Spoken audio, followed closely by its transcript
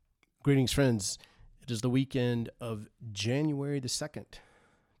Greetings, friends. It is the weekend of January the 2nd,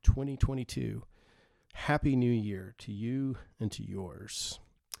 2022. Happy New Year to you and to yours.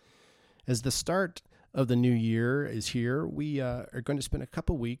 As the start of the new year is here, we are going to spend a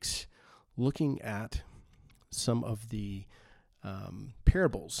couple weeks looking at some of the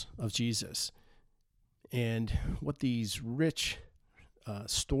parables of Jesus and what these rich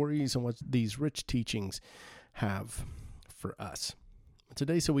stories and what these rich teachings have for us.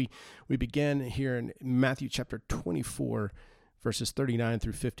 Today, so we begin here in Matthew chapter 24, verses 39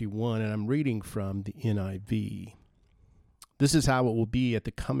 through 51, and I'm reading from the NIV. This is how it will be at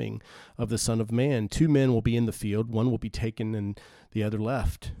the coming of the Son of Man. 2 men will be in the field, one will be taken and the other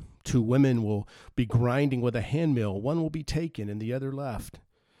left. 2 women will be grinding with a handmill, one will be taken and the other left.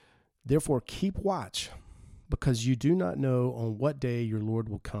 Therefore keep watch, because you do not know on what day your Lord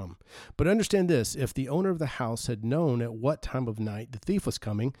will come. But understand this, if the owner of the house had known at what time of night the thief was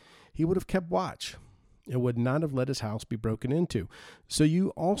coming, he would have kept watch and would not have let his house be broken into. So you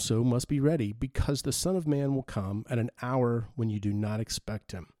also must be ready, because the Son of Man will come at an hour when you do not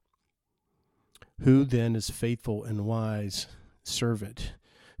expect him. Who then is faithful and wise servant,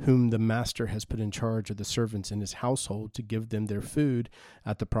 whom the master has put in charge of the servants in his household to give them their food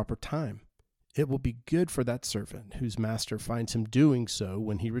at the proper time? It will be good for that servant whose master finds him doing so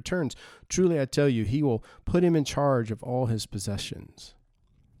when he returns. Truly, I tell you, he will put him in charge of all his possessions.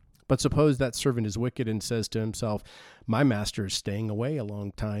 But suppose that servant is wicked and says to himself, my master is staying away a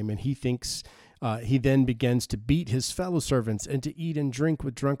long time, and he then begins to beat his fellow servants and to eat and drink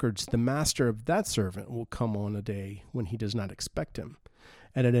with drunkards. The master of that servant will come on a day when he does not expect him,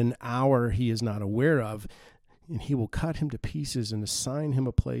 and at an hour he is not aware of, and he will cut him to pieces and assign him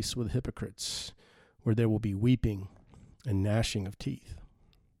a place with hypocrites, where there will be weeping and gnashing of teeth.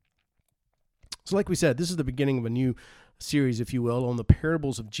 So like we said, this is the beginning of a new series, if you will, on the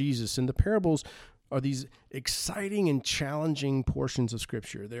parables of Jesus. And the parables are these exciting and challenging portions of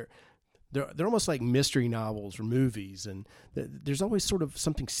Scripture. They're almost like mystery novels or movies, and there's always sort of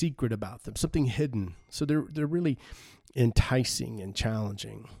something secret about them, something hidden. So they're really enticing and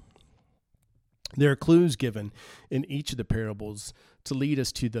challenging. There are clues given in each of the parables to lead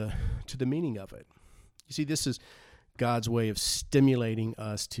us to the meaning of it. You see, this is God's way of stimulating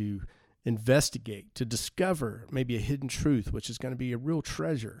us to investigate, to discover maybe a hidden truth, which is going to be a real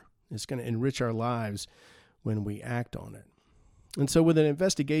treasure. It's going to enrich our lives when we act on it. And so with an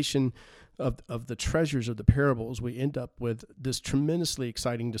investigation of the treasures of the parables, we end up with this tremendously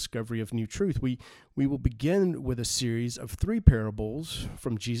exciting discovery of new truth. We will begin with a series of 3 parables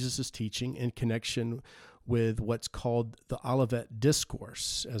from Jesus' teaching in connection with what's called the Olivet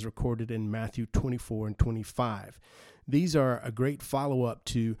Discourse, as recorded in Matthew 24 and 25. These are a great follow-up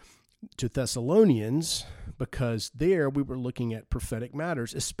to Thessalonians, because there we were looking at prophetic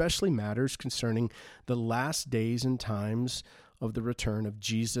matters, especially matters concerning the last days and times of the return of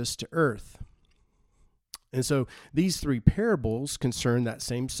Jesus to earth. And so these 3 parables concern that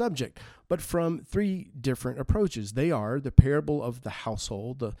same subject, but from 3 different approaches. They are the parable of the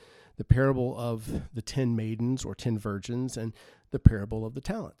household, the parable of the 10 maidens or 10 virgins, and the parable of the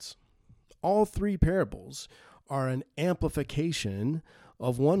talents. All 3 parables are an amplification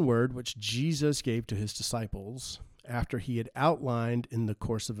of one word which Jesus gave to his disciples after he had outlined in the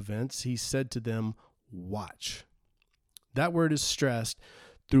course of events. He said to them, watch. That word is stressed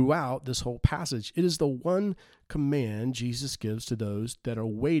throughout this whole passage. It is the one command Jesus gives to those that are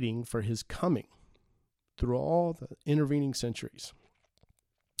waiting for his coming through all the intervening centuries.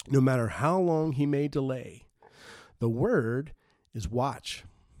 No matter how long he may delay, the word is watch.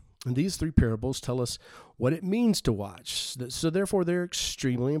 And these 3 parables tell us what it means to watch. So therefore, they're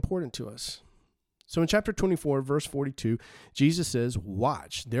extremely important to us. So in chapter 24, verse 42, Jesus says,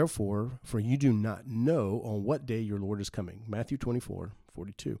 watch, therefore, for you do not know on what day your Lord is coming. Matthew 24,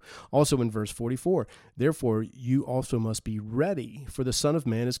 42. Also in verse 44, therefore, you also must be ready, for the Son of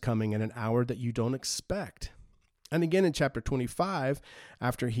Man is coming at an hour that you don't expect. And again in chapter 25,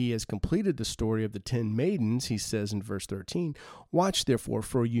 after he has completed the story of the 10 maidens, he says in verse 13, watch therefore,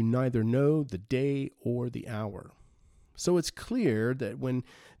 for you neither know the day or the hour. So it's clear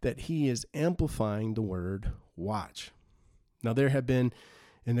that he is amplifying the word watch. Now there have been,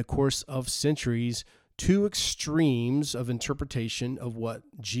 in the course of centuries, 2 extremes of interpretation of what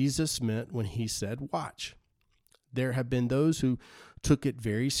Jesus meant when he said watch. There have been those who took it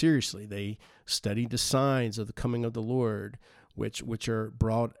very seriously. They studied the signs of the coming of the Lord, which are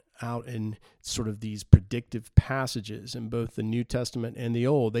brought out in sort of these predictive passages in both the New Testament and the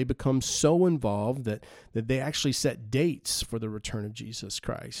Old. They become so involved that they actually set dates for the return of Jesus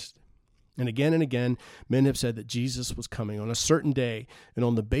Christ. And again, men have said that Jesus was coming on a certain day and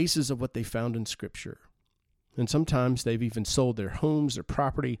on the basis of what they found in Scripture. And sometimes they've even sold their homes, their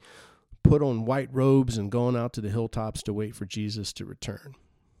property, put on white robes, and gone out to the hilltops to wait for Jesus to return.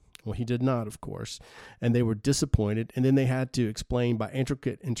 Well, he did not, of course, and they were disappointed, and then they had to explain by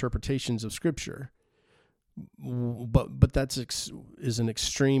intricate interpretations of Scripture. But that is an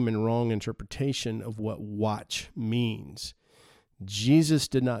extreme and wrong interpretation of what watch means. Jesus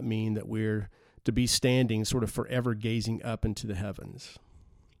did not mean that we're to be standing sort of forever gazing up into the heavens.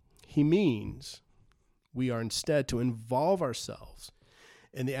 He means we are instead to involve ourselves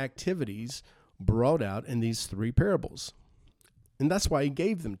in the activities brought out in these three parables. And that's why he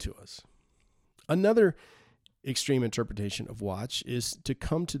gave them to us. Another extreme interpretation of watch is to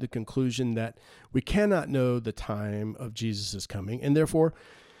come to the conclusion that we cannot know the time of Jesus' coming, and therefore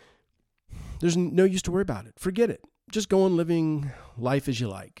there's no use to worry about it. Forget it. Just go on living life as you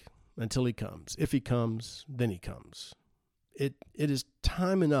like until he comes. If he comes, then he comes. It is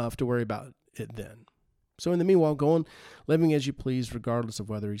time enough to worry about it then. So in the meanwhile, go on living as you please, regardless of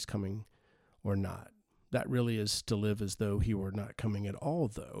whether he's coming or not. That really is to live as though he were not coming at all,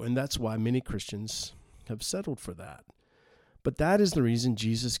 though. And that's why many Christians have settled for that. But that is the reason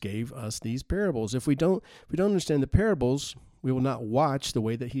Jesus gave us these parables. If we don't understand the parables, we will not watch the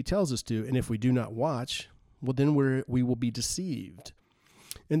way that he tells us to. And if we do not watch, well, then we will be deceived.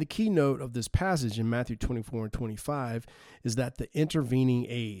 And the keynote of this passage in Matthew 24 and 25 is that the intervening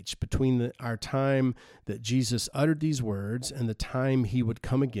age between our time that Jesus uttered these words and the time he would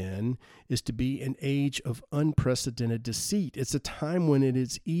come again is to be an age of unprecedented deceit. It's a time when it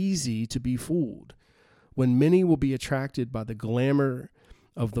is easy to be fooled, when many will be attracted by the glamour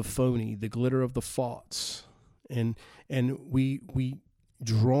of the phony, the glitter of the false, and we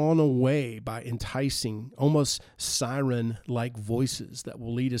drawn away by enticing, almost siren-like voices that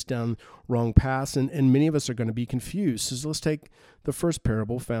will lead us down wrong paths, and many of us are going to be confused. So let's take the first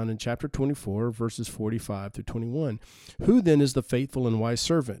parable found in chapter 24, verses 45 through 21. Who then is the faithful and wise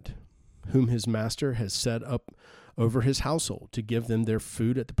servant, whom his master has set up over his household to give them their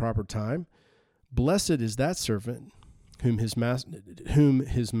food at the proper time? Blessed is that servant whom his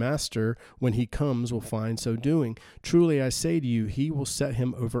master, when he comes, will find so doing. Truly I say to you, he will set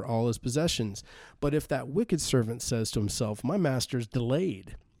him over all his possessions. But if that wicked servant says to himself, my master is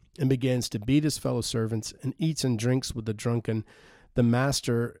delayed, and begins to beat his fellow servants and eats and drinks with the drunken, the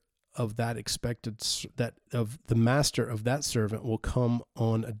master of that servant will come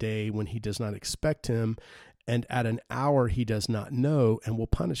on a day when he does not expect him, and at an hour he does not know, and will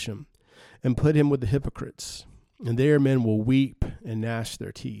punish him, and put him with the hypocrites. And there men will weep and gnash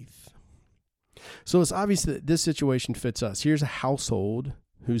their teeth. So it's obvious that this situation fits us. Here's a household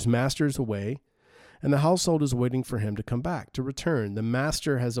whose master is away, and the household is waiting for him to come back, to return. The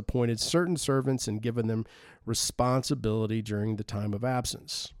master has appointed certain servants and given them responsibility during the time of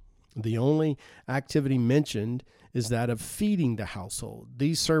absence. The only activity mentioned is that of feeding the household.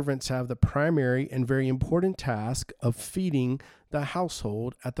 These servants have the primary and very important task of feeding the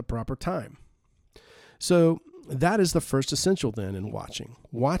household at the proper time. So that is the first essential then in watching.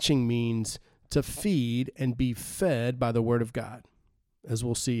 Watching means to feed and be fed by the Word of God, as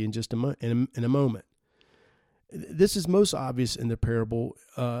we'll see in just in a moment. This is most obvious in the parable.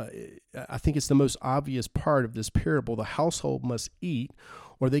 I think it's the most obvious part of this parable. The household must eat,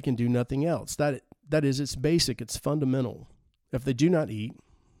 or they can do nothing else. That is, it's basic, it's fundamental. If they do not eat,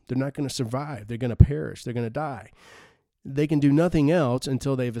 they're not going to survive. They're going to perish. They're going to die. They can do nothing else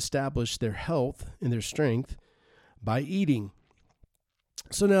until they've established their health and their strength by eating.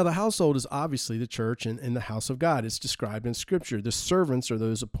 So now the household is obviously the church and the house of God. It's described in Scripture. The servants are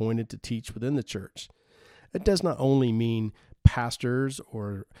those appointed to teach within the church. It does not only mean pastors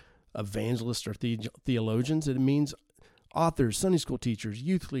or evangelists or theologians. It means authors, Sunday school teachers,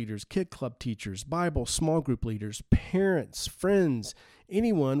 youth leaders, kid club teachers, Bible, small group leaders, parents, friends,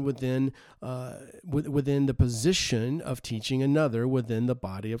 anyone within the position of teaching another within the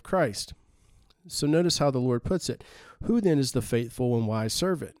body of Christ. So notice how the Lord puts it. Who then is the faithful and wise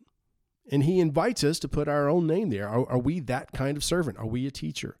servant? And he invites us to put our own name there. Are we that kind of servant? Are we a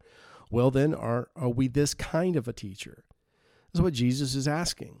teacher? Well, then, are we this kind of a teacher? That's what Jesus is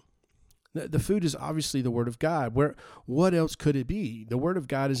asking. The food is obviously the Word of God. What else could it be? The Word of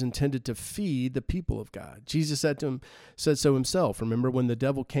God is intended to feed the people of God. Jesus said so himself. Remember when the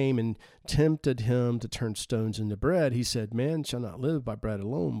devil came and tempted him to turn stones into bread, he said, man shall not live by bread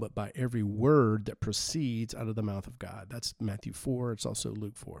alone, but by every word that proceeds out of the mouth of God. That's Matthew 4. It's also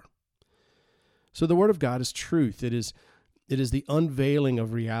Luke 4. So the Word of God is truth. It is the unveiling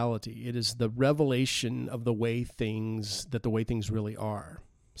of reality. It is the revelation of the way things really are.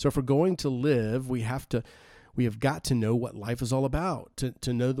 So if we're going to live, we have got to know what life is all about,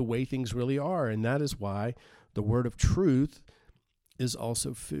 to know the way things really are. And that is why the word of truth is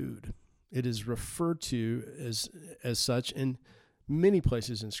also food. It is referred to as such in many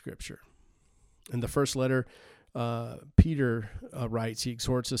places in Scripture. In the first letter, Peter writes, he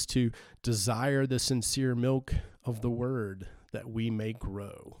exhorts us to desire the sincere milk of the word that we may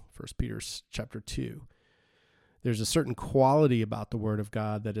grow. 1 Peter chapter 2. There's a certain quality about the word of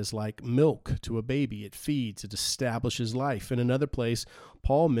God that is like milk to a baby. It feeds, it establishes life. In another place,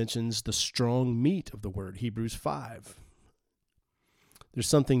 Paul mentions the strong meat of the word, Hebrews 5. There's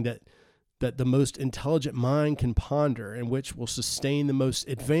something that the most intelligent mind can ponder and which will sustain the most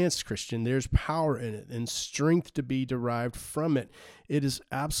advanced Christian. There's power in it and strength to be derived from it. It is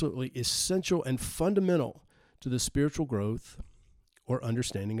absolutely essential and fundamental to the spiritual growth or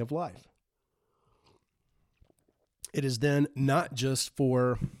understanding of life. It is then not just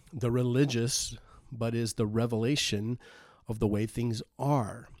for the religious, but is the revelation of the way things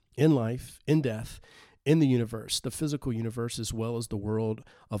are in life, in death, in the universe, the physical universe, as well as the world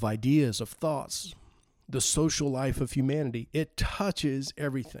of ideas, of thoughts, the social life of humanity. It touches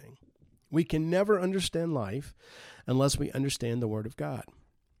everything. We can never understand life unless we understand the Word of God.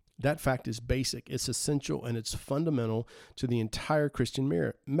 That fact is basic, it's essential, and it's fundamental to the entire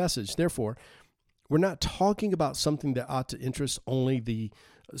Christian message. Therefore, we're not talking about something that ought to interest only the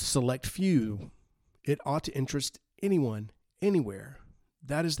select few. It ought to interest anyone, anywhere.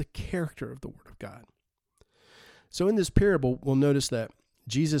 That is the character of the Word of God. So in this parable, we'll notice that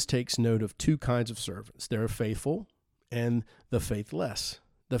Jesus takes note of two kinds of servants. There are faithful and the faithless.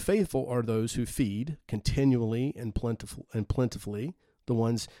 The faithful are those who feed continually and plentifully, the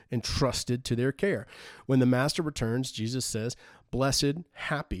ones entrusted to their care. When the master returns, Jesus says, "Blessed,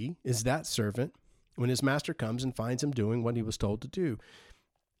 happy is that servant when his master comes and finds him doing what he was told to do."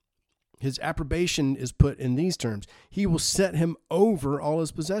 His approbation is put in these terms: he will set him over all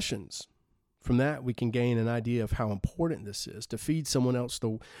his possessions. From that, we can gain an idea of how important this is. To feed someone else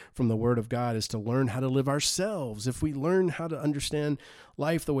from the Word of God is to learn how to live ourselves. If we learn how to understand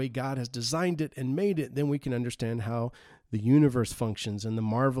life the way God has designed it and made it, then we can understand how the universe functions and the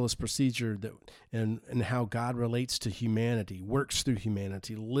marvelous procedure and how God relates to humanity, works through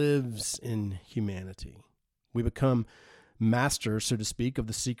humanity, lives in humanity. We become masters, so to speak, of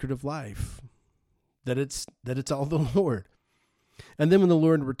the secret of life, that it's all the Lord. And then when the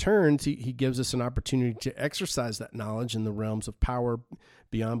Lord returns, he gives us an opportunity to exercise that knowledge in the realms of power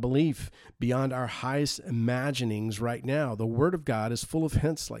beyond belief, beyond our highest imaginings right now. The Word of God is full of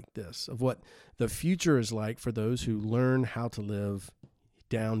hints like this, of what the future is like for those who learn how to live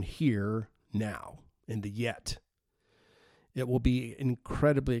down here now, in the yet. It will be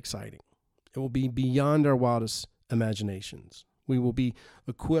incredibly exciting. It will be beyond our wildest imaginations. We will be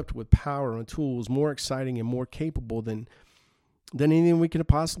equipped with power and tools more exciting and more capable than anything we can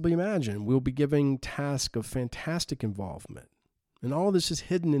possibly imagine. We'll be giving tasks of fantastic involvement. And all this is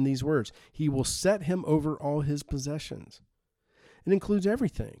hidden in these words. He will set him over all his possessions. It includes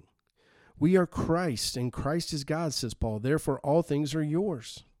everything. We are Christ, and Christ is God, says Paul. Therefore, all things are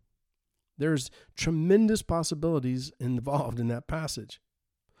yours. There's tremendous possibilities involved in that passage.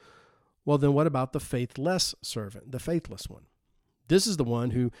 Well, then what about the faithless servant, the faithless one? This is the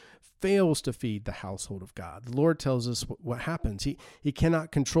one who fails to feed the household of God. The Lord tells us what happens. He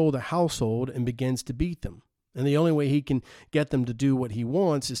cannot control the household and begins to beat them. And the only way he can get them to do what he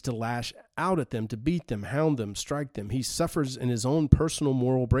wants is to lash out at them, to beat them, hound them, strike them. He suffers in his own personal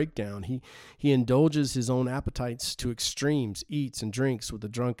moral breakdown. He indulges his own appetites to extremes, eats and drinks with the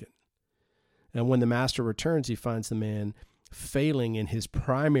drunken. And when the master returns, he finds the man failing in his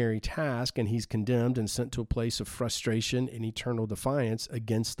primary task, and he's condemned and sent to a place of frustration and eternal defiance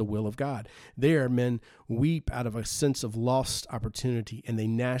against the will of God. There, men weep out of a sense of lost opportunity, and they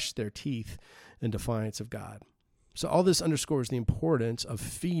gnash their teeth in defiance of God. So all this underscores the importance of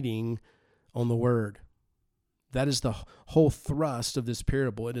feeding on the Word. That is the whole thrust of this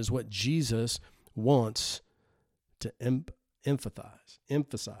parable. It is what Jesus wants to emphasize.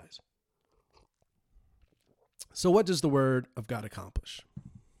 So what does the Word of God accomplish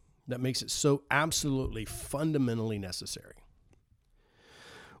that makes it so absolutely fundamentally necessary?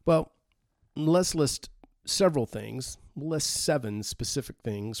 Well, let's list several things. We'll list 7 specific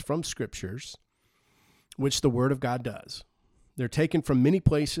things from Scriptures which the Word of God does. They're taken from many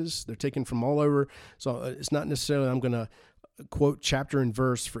places. They're taken from all over. So it's not necessarily I'm going to quote chapter and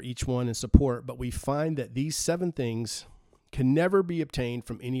verse for each one in support, but we find that these 7 things can never be obtained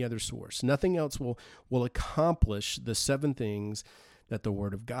from any other source. Nothing else will accomplish the 7 things that the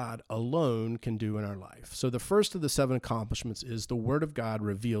Word of God alone can do in our life. So the first of the 7 accomplishments is the Word of God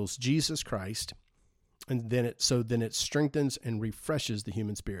reveals Jesus Christ, and then it strengthens and refreshes the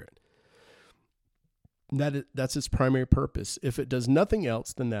human spirit. That's its primary purpose. If it does nothing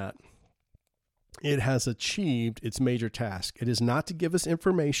else than that, it has achieved its major task. It is not to give us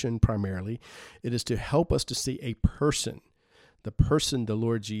information primarily. It is to help us to see a person, the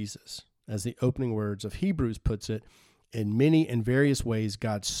Lord Jesus. As the opening words of Hebrews puts it, in many and various ways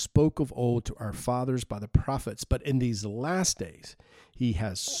God spoke of old to our fathers by the prophets, but in these last days he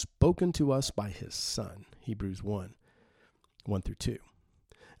has spoken to us by his Son. Hebrews 1:1-2.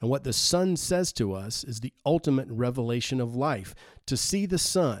 And what the Son says to us is the ultimate revelation of life. To see the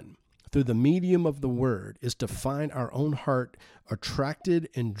Son through the medium of the Word is to find our own heart attracted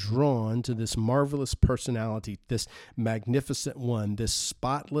and drawn to this marvelous personality, this magnificent one, this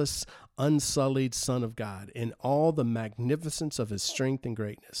spotless, unsullied Son of God, in all the magnificence of his strength and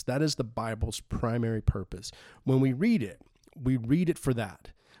greatness. That is the Bible's primary purpose. When we read it for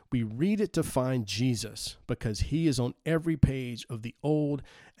that. We read it to find Jesus because he is on every page of the Old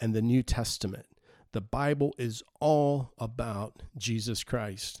and the New Testament. The Bible is all about Jesus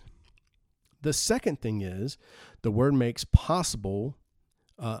Christ. The second thing is the Word makes possible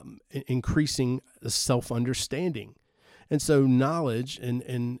increasing self-understanding. And so knowledge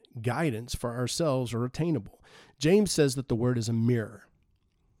and guidance for ourselves are attainable. James says that the Word is a mirror.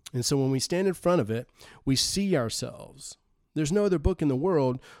 And so when we stand in front of it, we see ourselves. There's no other book in the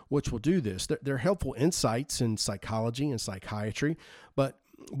world which will do this. There are helpful insights in psychology and psychiatry, but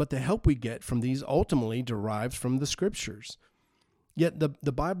the help we get from these ultimately derives from the Scriptures. Yet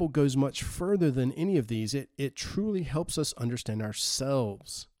the Bible goes much further than any of these. It truly helps us understand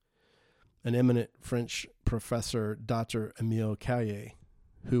ourselves. An eminent French professor, Dr. Émile Carrier,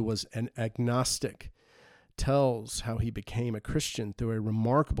 who was an agnostic, tells how he became a Christian through a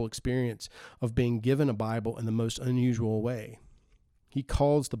remarkable experience of being given a Bible in the most unusual way. He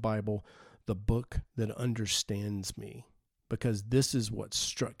calls the Bible the book that understands me, because this is what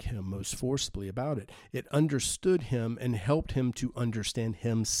struck him most forcibly about it. It understood him and helped him to understand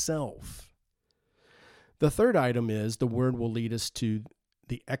himself. The third item is the Word will lead us to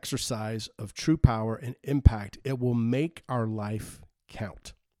the exercise of true power and impact. It will make our life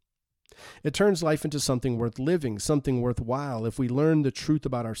count. It turns life into something worth living, something worthwhile. If we learn the truth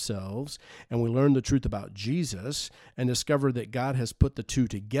about ourselves and we learn the truth about Jesus and discover that God has put the two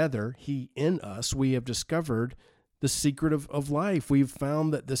together, he in us, we have discovered the secret of life. We've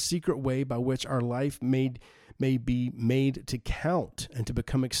found that the secret way by which our life may be made to count and to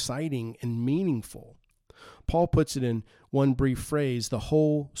become exciting and meaningful. Paul puts it in one brief phrase, the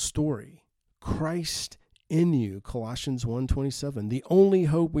whole story. Christ in you, Colossians 1:27, the only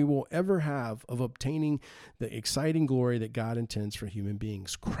hope we will ever have of obtaining the exciting glory that God intends for human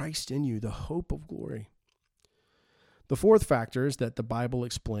beings. Christ in you, the hope of glory. The fourth factor is that the Bible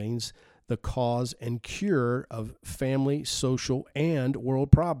explains the cause and cure of family, social, and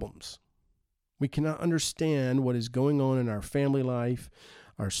world problems. We cannot understand what is going on in our family life,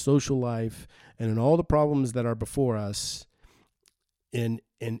 our social life, and in all the problems that are before us in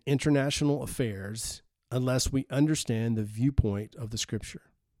international affairs unless we understand the viewpoint of the Scripture.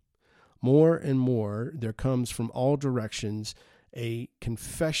 More and more, there comes from all directions a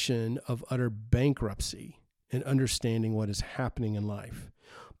confession of utter bankruptcy in understanding what is happening in life.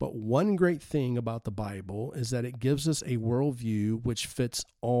 But one great thing about the Bible is that it gives us a worldview which fits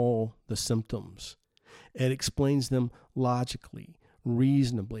all the symptoms. It explains them logically,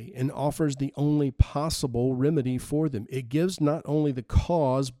 reasonably, and offers the only possible remedy for them. It gives not only the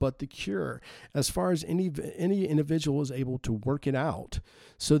cause, but the cure, as far as any individual is able to work it out,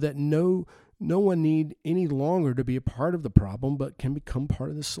 so that no one need any longer to be a part of the problem, but can become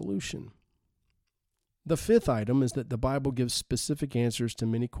part of the solution. The fifth item is that the Bible gives specific answers to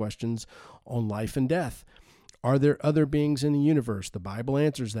many questions on life and death. Are there other beings in the universe? The Bible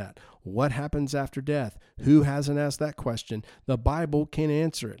answers that. What happens after death? Who hasn't asked that question? The Bible can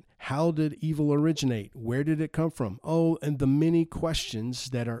answer it. How did evil originate? Where did it come from? Oh, and the many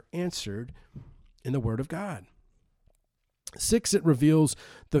questions that are answered in the Word of God. 6, it reveals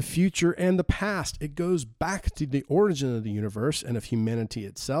the future and the past. It goes back to the origin of the universe and of humanity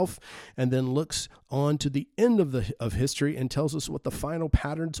itself, and then looks on to the end of history and tells us what the final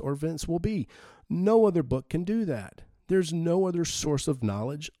patterns or events will be. No other book can do that. There's no other source of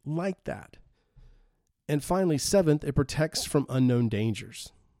knowledge like that. And finally, 7th, it protects from unknown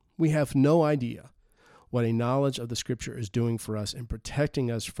dangers. We have no idea what a knowledge of the Scripture is doing for us in protecting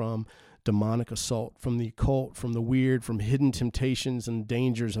us from demonic assault, from the occult, from the weird, from hidden temptations and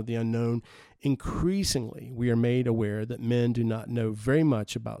dangers of the unknown, increasingly we are made aware that men do not know very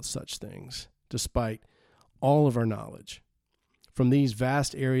much about such things, despite all of our knowledge. From these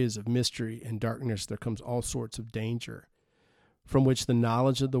vast areas of mystery and darkness, there comes all sorts of danger, from which the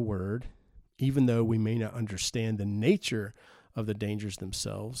knowledge of the Word, even though we may not understand the nature of the dangers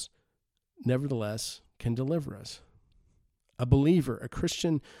themselves, nevertheless can deliver us. A believer, a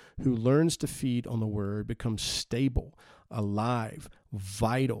Christian who learns to feed on the Word, becomes stable, alive,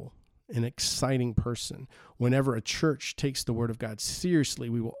 vital, an exciting person. Whenever a church takes the Word of God seriously,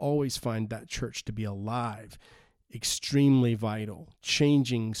 we will always find that church to be alive, extremely vital,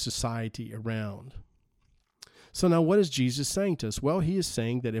 changing society around. So now what is Jesus saying to us? Well, he is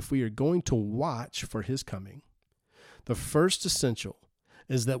saying that if we are going to watch for his coming, the first essential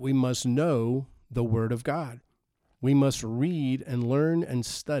is that we must know the Word of God. We must read and learn and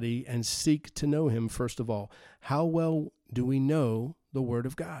study and seek to know him first of all. How well do we know the Word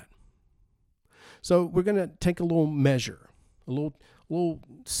of God? So we're going to take a little measure, a little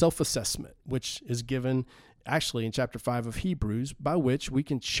self-assessment, which is given actually in chapter 5 of Hebrews, by which we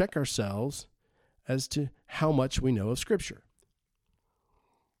can check ourselves as to how much we know of Scripture.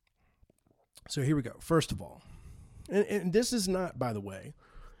 So here we go. First of all, and this is not, by the way,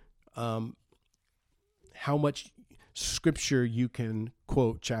 how much Scripture you can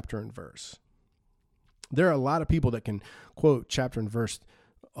quote chapter and verse. There are a lot of people that can quote chapter and verse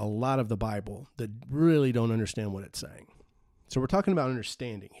a lot of the Bible that really don't understand what it's saying. So we're talking about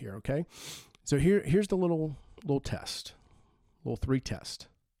understanding here, okay? So here's the little test, little 3 test.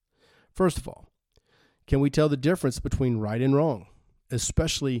 First of all, can we tell the difference between right and wrong,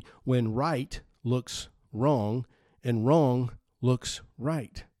 especially when right looks wrong and wrong looks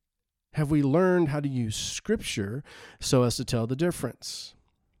right? Have we learned how to use Scripture so as to tell the difference?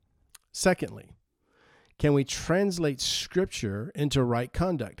 Secondly, can we translate Scripture into right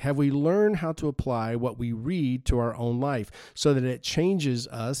conduct? Have we learned how to apply what we read to our own life so that it changes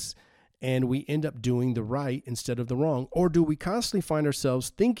us and we end up doing the right instead of the wrong? Or do we constantly find ourselves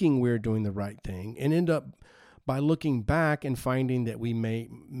thinking we're doing the right thing and end up by looking back and finding that we may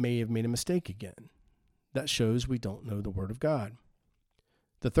have made a mistake again? That shows we don't know the Word of God.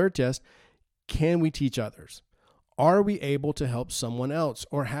 The third test, can we teach others? Are we able to help someone else?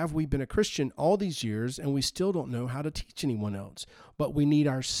 Or have we been a Christian all these years and we still don't know how to teach anyone else? But we need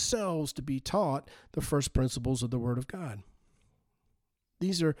ourselves to be taught the first principles of the Word of God.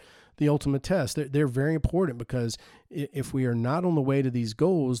 These are the ultimate tests. They're very important because if we are not on the way to these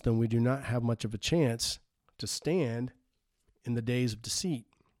goals, then we do not have much of a chance to stand in the days of deceit.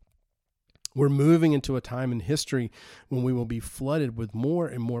 We're moving into a time in history when we will be flooded with more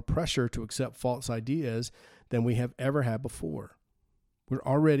and more pressure to accept false ideas than we have ever had before. We're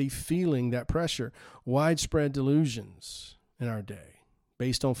already feeling that pressure. Widespread delusions in our day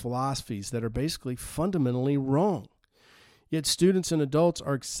based on philosophies that are basically fundamentally wrong. Yet students and adults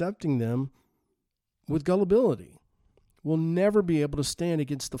are accepting them with gullibility. We'll never be able to stand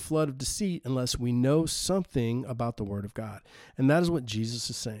against the flood of deceit unless we know something about the Word of God. And that is what Jesus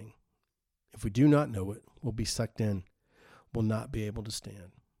is saying. If we do not know it, we'll be sucked in. We'll not be able to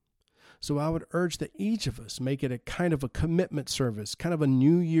stand. So I would urge that each of us make it a kind of a commitment service, kind of a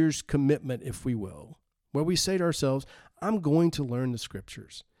New Year's commitment, if we will, where we say to ourselves, I'm going to learn the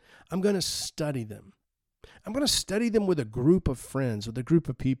Scriptures. I'm going to study them. I'm going to study them with a group of friends, with a group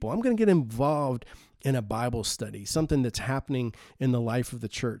of people. I'm going to get involved in a Bible study, something that's happening in the life of the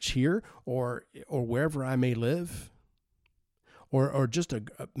church here or wherever I may live. Or just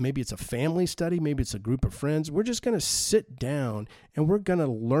maybe it's a family study, maybe it's a group of friends. We're just going to sit down and we're going to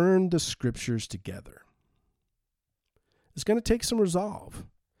learn the Scriptures together. It's going to take some resolve,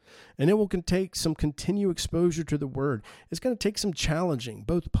 and it will take some continued exposure to the Word. It's going to take some challenging,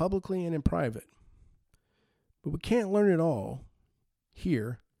 both publicly and in private. But we can't learn it all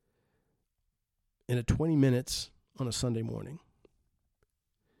here in a 20 minutes on a Sunday morning.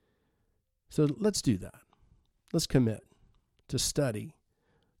 So let's do that. Let's commit to study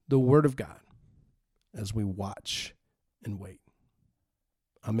the Word of God as we watch and wait.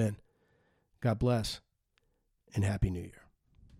 Amen. God bless and Happy New Year.